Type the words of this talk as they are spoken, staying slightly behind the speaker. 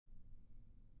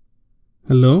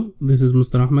Hello, this is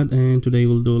Mr. Ahmed and today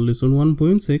we'll do lesson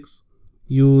 1.6.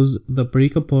 Use the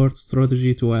break apart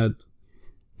strategy to add.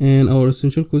 And our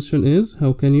essential question is,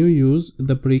 how can you use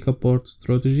the break apart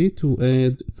strategy to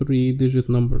add 3-digit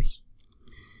numbers?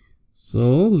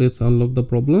 So let's unlock the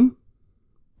problem.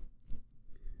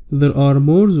 There are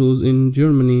more zoos in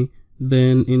Germany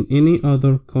than in any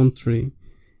other country.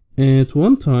 At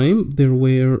one time, there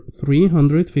were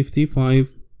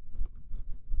 355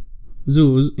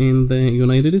 zoos in the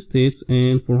United States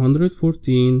and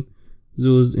 414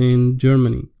 zoos in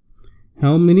Germany.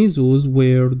 How many zoos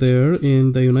were there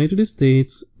in the United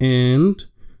States and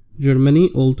Germany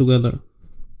altogether?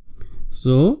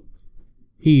 So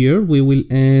here we will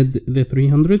add the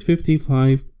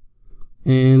 355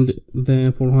 and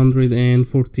the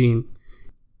 414.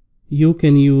 You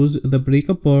can use the break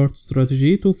apart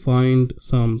strategy to find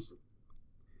sums.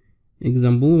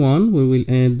 Example 1, we will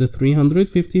add the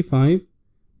 355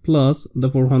 plus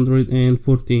the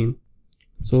 414.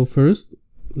 So first,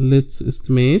 let's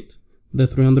estimate the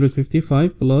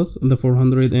 355 plus the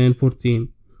 414.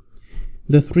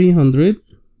 The 300,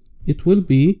 it will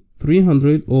be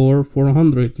 300 or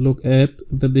 400. Look at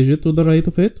the digit to the right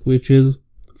of it, which is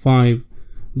 5.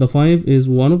 The 5 is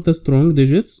one of the strong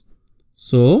digits,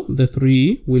 so the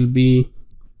 3 will be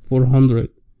 400.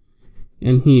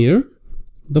 And here,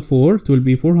 the 4, it will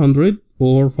be 400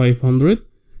 or 500.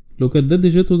 Look at the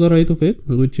digit to the right of it,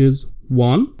 which is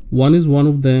 1. 1 is one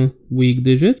of the weak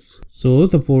digits, so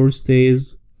the 4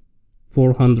 stays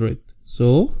 400.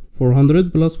 So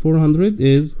 400 plus 400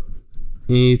 is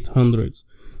 800.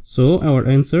 So our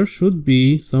answer should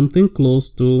be something close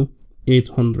to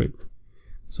 800.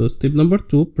 So step number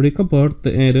 2, break apart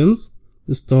the add-ins.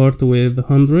 Start with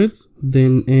hundreds,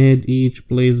 then add each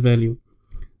place value.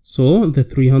 So the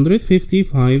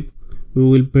 355, we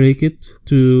will break it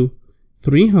to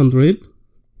 300.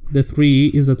 The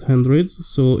 3 is at hundreds,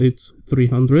 so it's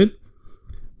 300.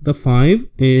 The 5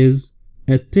 is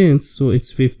at tenths, so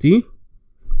it's 50.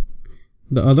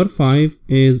 The other 5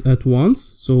 is at ones,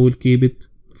 so we'll keep it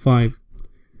 5.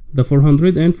 The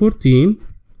 414,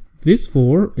 this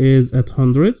 4 is at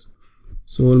hundreds,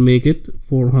 so we'll make it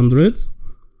 400s.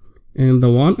 And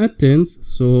the 1 at tens,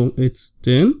 so it's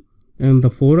 10. And the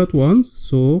 4 at ones,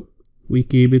 so we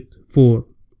keep it 4.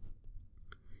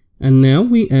 And now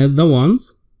we add the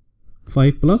ones.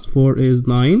 5 plus 4 is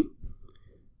 9.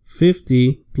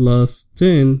 50 plus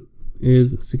 10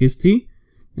 is 60.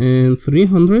 And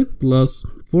 300 plus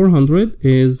 400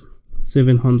 is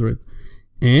 700.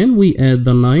 And we add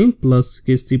the 9 plus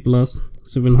 60 plus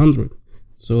 700.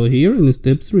 So here in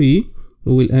step 3,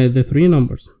 we will add the 3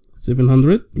 numbers.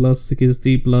 700 plus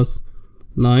 60 plus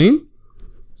 9.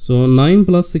 So 9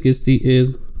 plus 60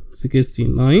 is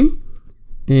 69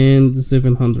 and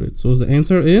 700. So the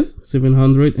answer is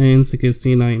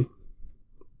 769.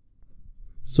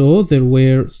 So there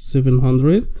were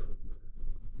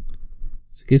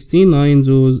 769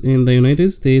 zoos in the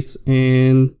United States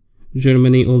and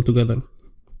Germany altogether.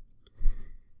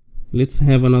 Let's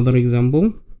have another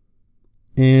example.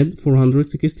 Add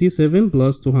 467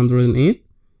 plus 208.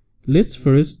 Let's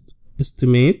first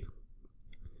estimate.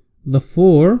 The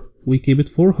 4, we keep it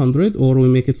 400 or we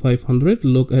make it 500.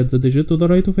 Look at the digit to the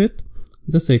right of it,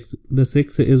 the 6. The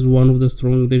 6 is one of the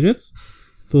strong digits,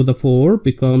 so the 4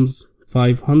 becomes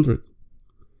 500.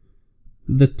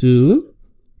 The 2,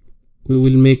 we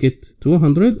will make it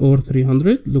 200 or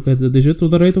 300. Look at the digit to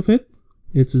the right of it,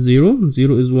 it's 0.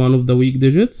 0 is one of the weak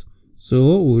digits,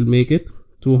 so we will make it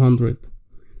 200.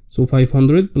 So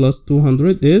 500 plus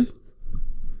 200 is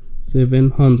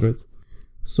 700.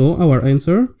 So our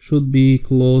answer should be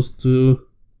close to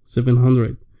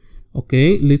 700.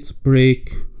 Okay, let's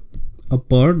break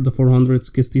apart the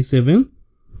 467.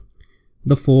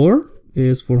 The 4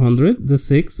 is 400, the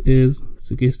 6 is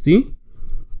 60,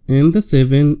 and the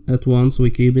 7 at once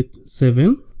we keep it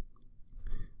 7.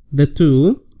 The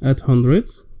 2 at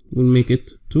hundreds, we'll make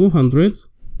it 200,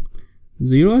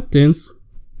 0 at tens,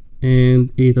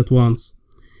 and 8 at once.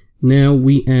 Now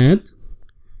we add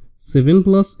 7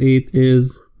 plus 8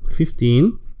 is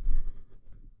 15.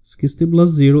 60 plus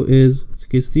 0 is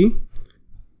 60.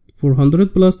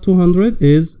 400 plus 200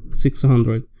 is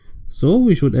 600. So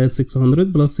we should add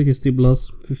 600 plus 60 plus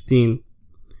 15.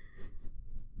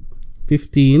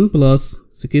 15 plus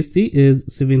 60 is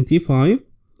 75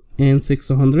 and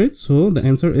 600. So the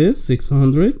answer is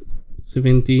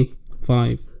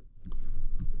 675.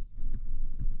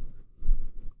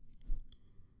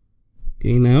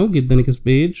 Okay, now get the next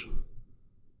page.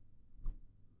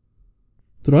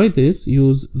 Try this.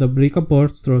 Use the break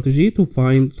apart strategy to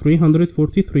find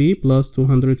 343 plus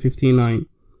 259.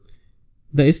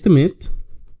 The estimate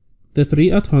The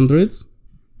 3 at hundreds.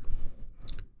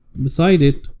 Beside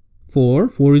it,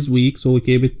 4 is weak, so we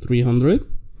keep it 300.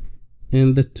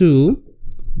 And the 2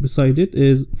 beside it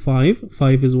is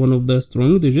 5 is one of the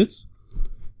strong digits,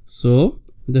 so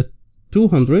the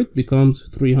 200 becomes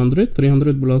 300.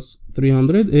 300 plus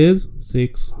 300 is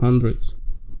 600.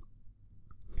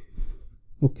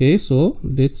 Okay, so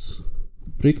let's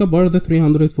break apart the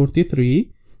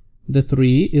 343. The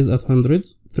 3 is at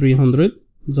hundreds, 300.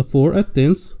 The 4 at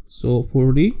tens, so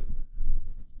 40.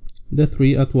 The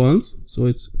 3 at ones, so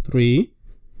it's 3.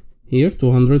 Here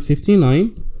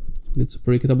 259. Let's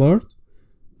break it apart.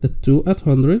 The 2 at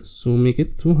hundreds, so make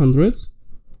it 200.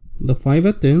 The 5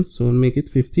 at tens, so make it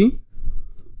 50.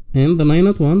 And the 9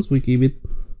 at ones, we keep it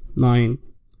 9.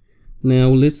 Now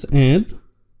let's add.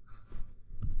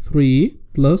 3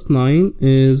 plus 9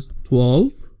 is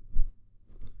 12.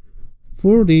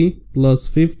 40 plus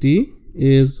 50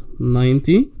 is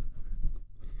 90.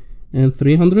 And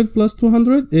 300 plus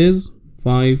 200 is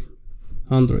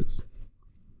 500.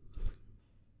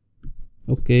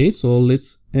 Okay, so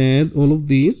let's add all of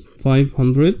these.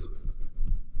 500,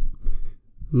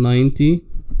 90,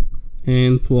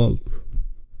 and 12.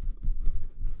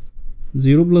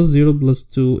 0 plus 0 plus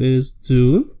 2 is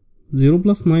 2. 0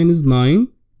 plus 9 is 9.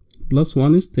 Plus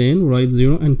 1 is 10. Write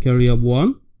 0 and carry up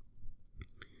 1.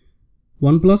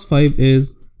 1 plus 5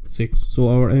 is 6. So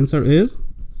our answer is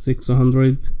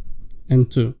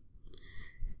 602.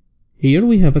 Here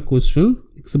we have a question.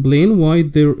 Explain why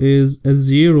there is a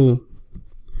 0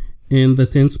 in the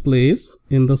tens place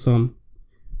in the sum.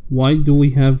 Why do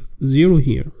we have 0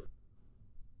 here?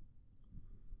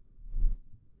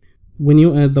 When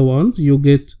you add the ones, you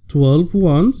get 12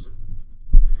 ones.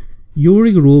 You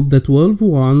regroup the 12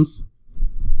 ones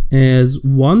as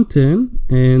 1 10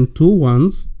 and 2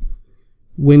 ones.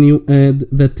 When you add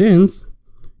the tens,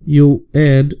 you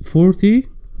add 40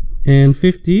 and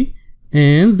 50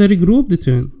 and the regrouped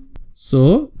 10.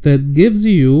 So that gives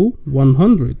you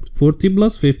 100. 40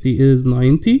 plus 50 is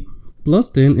 90, plus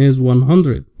 10 is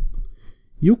 100.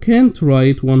 You can't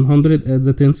write 100 at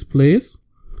the tens place,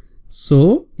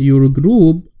 so you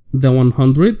regroup the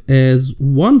 100 as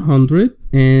 100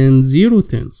 and 0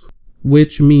 tens,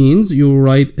 which means you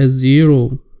write a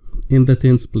 0 in the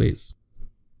tens place.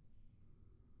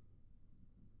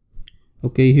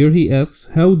 Okay, here he asks,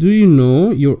 how do you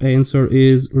know your answer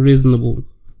is reasonable?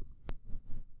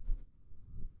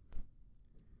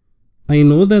 I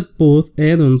know that both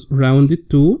add-ons rounded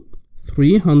to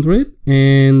 300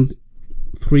 and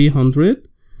 300.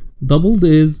 Doubled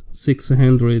is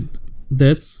 600.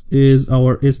 That is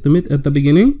our estimate at the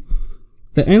beginning.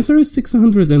 The answer is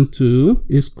 602,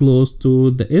 is close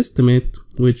to the estimate,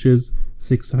 which is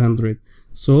 600.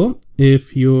 So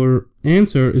if your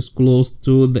answer is close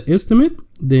to the estimate,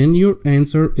 then your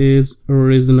answer is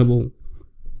reasonable.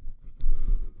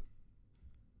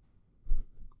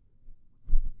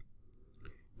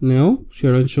 Now,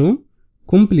 share and show.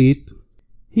 Complete.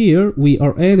 Here we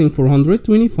are adding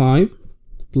 425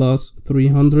 plus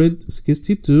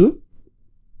 362.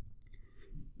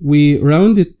 We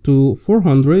round it to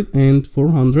 400 and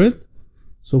 400.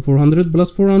 So 400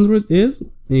 plus 400 is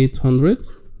 800.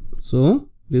 So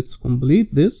let's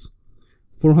complete this.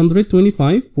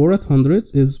 425, 4 at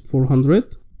hundreds is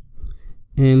 400.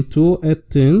 And 2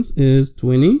 at tens is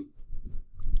 20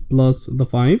 plus the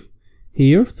 5.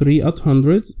 Here 3 at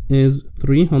hundreds is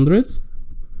 300.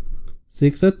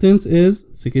 6 at tens is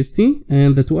 60.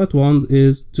 And the 2 at ones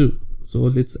is 2. So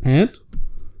let's add.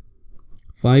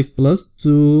 5 plus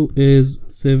 2 is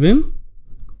 7.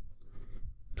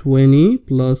 20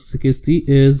 plus 60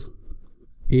 is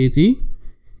 80.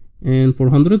 And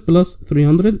 400 plus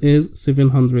 300 is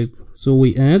 700. So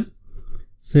we add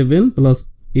 7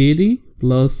 plus 80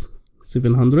 plus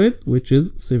 700, which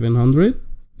is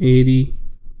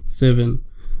 787.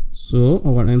 So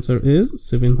our answer is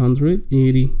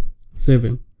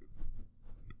 787.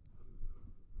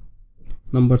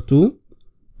 Number 2.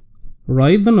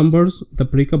 Write the numbers the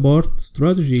break-apart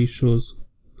strategy shows.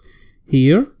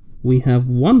 Here we have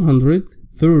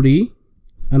 130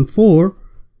 and 4,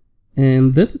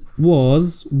 and that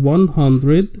was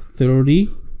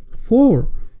 134.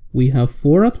 We have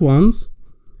 4 at ones,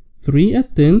 3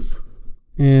 at tens,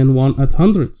 and 1 at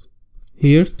hundreds.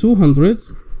 Here 2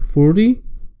 hundreds, 40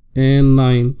 and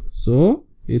 9. So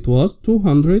it was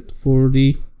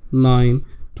 249.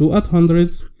 2 at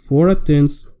hundreds, 4 at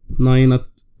tens, 9 at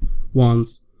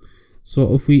ones.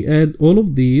 So if we add all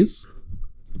of these,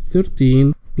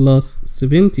 13 plus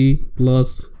 70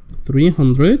 plus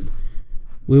 300,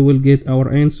 we will get our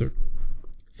answer.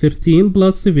 13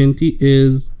 plus 70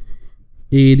 is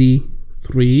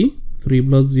 83. 3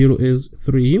 plus 0 is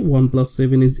 3. 1 plus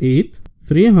 7 is 8.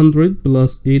 300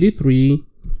 plus 83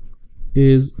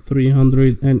 is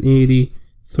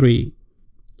 383.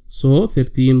 So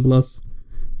 13 plus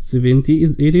 70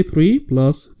 is 83,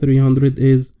 plus 300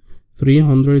 is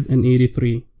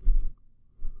 383.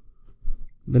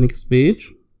 The next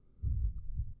page.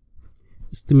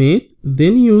 Estimate,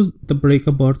 then use the break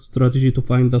apart strategy to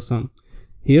find the sum.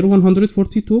 Here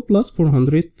 142 plus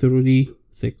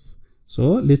 436.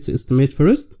 So let's estimate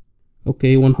first.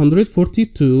 Okay,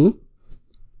 142,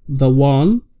 the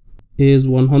 1 is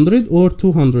 100 or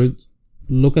 200.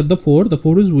 Look at the 4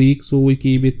 is weak, so we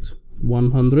keep it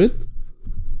 100,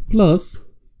 plus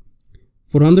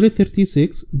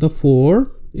 436, the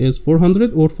 4 is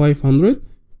 400 or 500.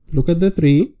 Look at the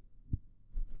 3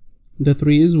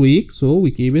 is weak, so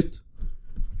we keep it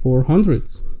 400.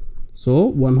 So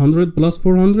 100 plus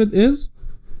 400 is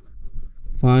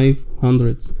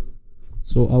 500.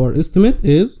 So our estimate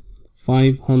is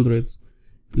 500.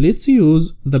 Let's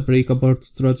use the break apart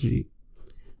strategy.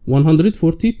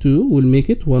 142 will make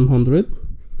it 100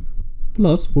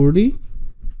 plus 40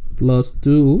 plus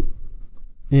 2,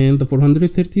 and the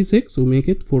 436 will make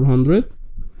it 400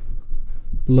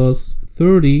 plus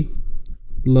 30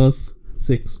 plus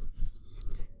 6.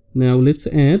 Now let's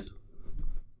add.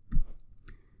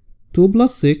 2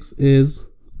 plus 6 is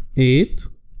 8.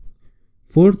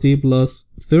 40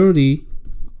 plus 30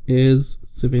 is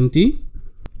 70.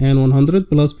 And 100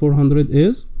 plus 400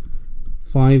 is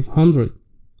 500.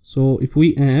 So if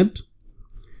we add,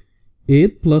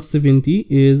 8 plus 70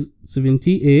 is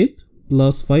 78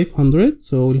 plus 500.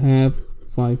 So we'll have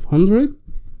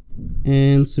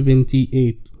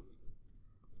 578.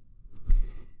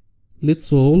 Let's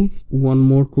solve one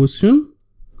more question.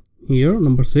 Here,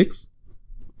 number 6.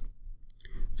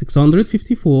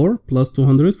 654 plus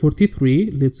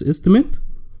 243. Let's estimate.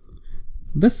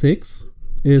 The 6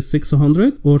 is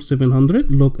 600 or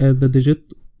 700. Look at the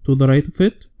digit to the right of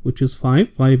it, which is 5.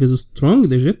 5 is a strong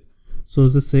digit, so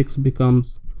the 6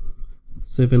 becomes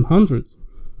 700.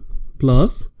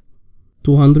 Plus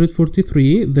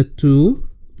 243, the 2,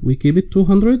 we keep it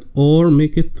 200 or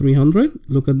make it 300.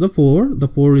 Look at the 4. The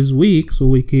 4 is weak, so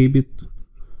we keep it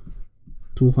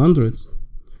 200.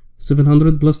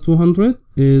 700 plus 200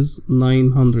 is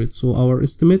 900. So our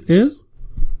estimate is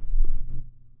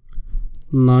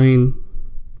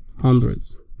 900.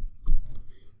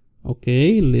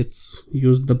 Okay, let's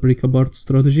use the break apart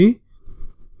strategy.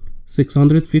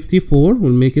 654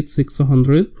 will make it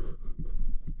 600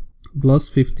 plus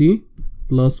 50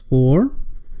 plus 4.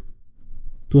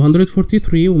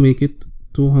 243 will make it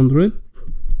 200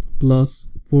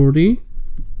 plus 40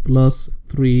 plus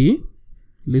 3.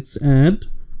 Let's add.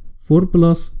 4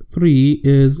 plus 3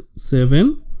 is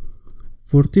 7.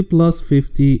 40 plus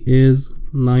 50 is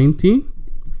 90.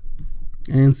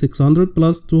 And 600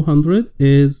 plus 200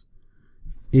 is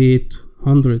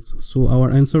 800. So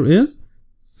our answer is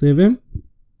 7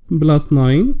 plus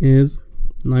 9 is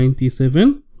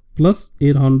 97, plus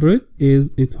 800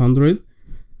 is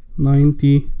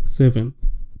 897.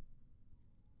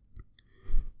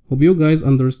 Hope you guys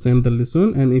understand the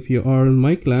lesson, and if you are in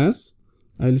my class,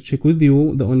 I'll check with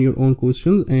you on your own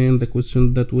questions and the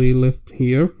questions that we left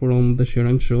here from the share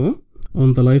and show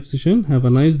on the live session. Have a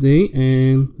nice day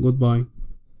and goodbye.